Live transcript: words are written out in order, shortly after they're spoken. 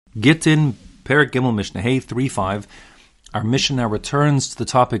Gittin, Perek Gimel Mishnah Hey 3.5. Our Mishnah now returns to the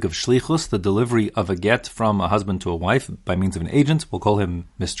topic of shlichus, the delivery of a get from a husband to a wife by means of an agent. We'll call him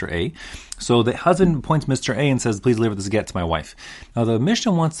Mr. A. So the husband appoints Mr. A and says, please deliver this get to my wife. Now the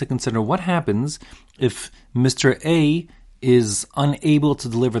Mishnah wants to consider what happens if Mr. A is unable to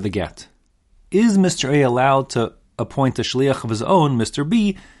deliver the get. Is Mr. A allowed to appoint a shliach of his own, Mr.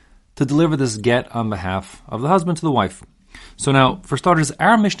 B, to deliver this get on behalf of the husband to the wife? So now, for starters,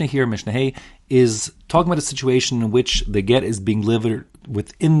 our Mishnah here, Mishnah Hey, is talking about a situation in which the get is being delivered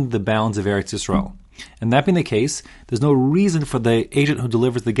within the bounds of Eretz Yisrael. And that being the case, there's no reason for the agent who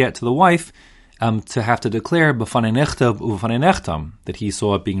delivers the get to the wife to have to declare b'fanei nechtav u'b'fanei nechtam, that he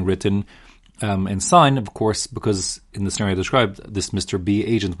saw it being written and signed, of course, because in the scenario described, this Mr. B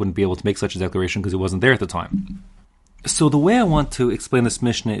agent wouldn't be able to make such a declaration because he wasn't there at the time. So the way I want to explain this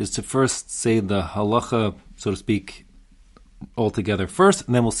Mishnah is to first say the halacha, so to speak, altogether first,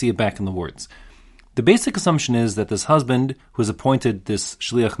 and then we'll see it back in the words. The basic assumption is that this husband, who has appointed this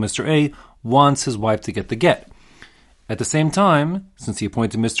shliach Mr. A, wants his wife to get the get. At the same time, since he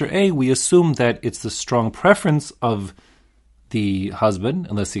appointed Mr. A, we assume that it's the strong preference of the husband,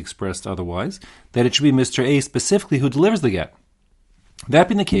 unless he expressed otherwise, that it should be Mr. A specifically who delivers the get. That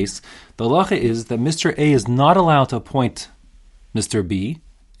being the case, the halacha is that Mr. A is not allowed to appoint Mr. B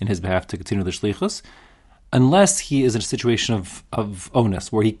in his behalf to continue the shlichus, unless he is in a situation of onus,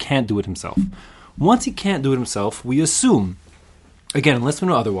 where he can't do it himself. Once he can't do it himself, we assume, again, unless we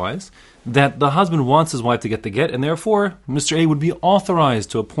know otherwise, that the husband wants his wife to get the get, and therefore Mr. A would be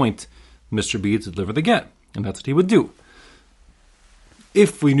authorized to appoint Mr. B to deliver the get, and that's what he would do.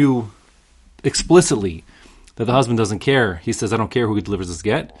 If we knew explicitly that the husband doesn't care, he says, I don't care who delivers this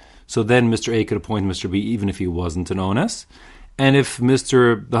get, so then Mr. A could appoint Mr. B even if he wasn't an onus. And if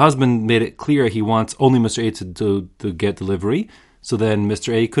the husband made it clear he wants only Mr. A to do the get delivery, so then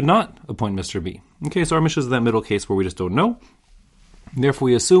Mr. A could not appoint Mr. B. Okay, so our Mishnah is that middle case where we just don't know. Therefore,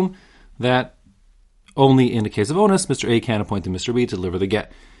 we assume that only in the case of onus, Mr. A can appoint Mr. B to deliver the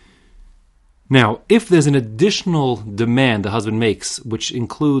get. Now, if there's an additional demand the husband makes, which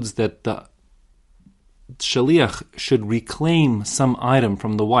includes that the shaliach should reclaim some item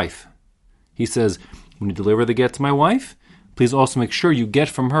from the wife, he says, when you deliver the get to my wife, please also make sure you get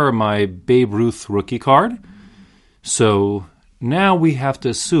from her my Babe Ruth rookie card. So now we have to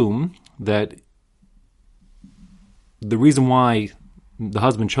assume that the reason why the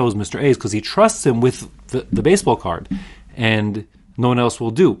husband chose Mr. A is because he trusts him with the baseball card, and no one else will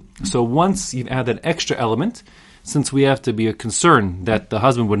do. So once you add that extra element, since we have to be concerned that the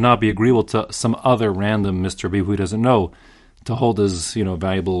husband would not be agreeable to some other random Mr. B who he doesn't know to hold his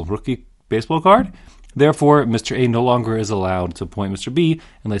valuable rookie baseball card, therefore, Mr. A no longer is allowed to appoint Mr. B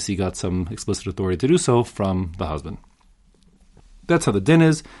unless he got some explicit authority to do so from the husband. That's how the din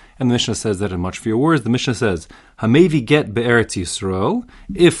is, and the Mishnah says that in much fewer words. The Mishnah says, Hamevi get be'eretz Yisrael,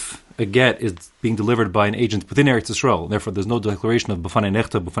 if a get is being delivered by an agent within Eretz Yisrael, therefore there's no declaration of b'fanei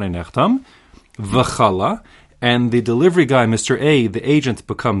nechtam, v'chala, and the delivery guy, Mr. A, the agent,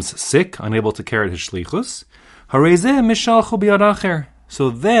 becomes sick, unable to carry out his shlichus, harezeh mishalchu biyad acher. So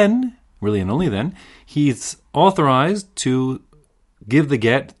then, really and only then, he's authorized to give the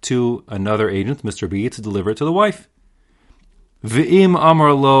get to another agent, Mr. B, to deliver it to the wife. V'im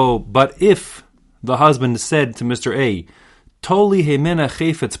amar lo, but if the husband said to Mr. A, Toli hemena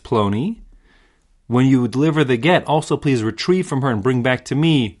chefetz ploni, when you deliver the get, also please retrieve from her and bring back to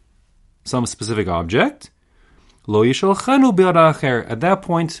me some specific object, lo yishalchanu bi'ad acher. At that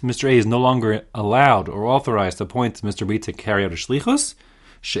point, Mr. A is no longer allowed or authorized to appoint Mr. B to carry out a shlichus,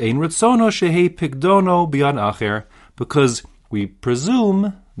 she'ein retzono shehei pikdono bi'ad acher, because we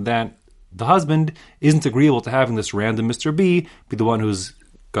presume that the husband isn't agreeable to having this random Mr. B be the one who's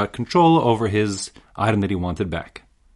got control over his item that he wanted back.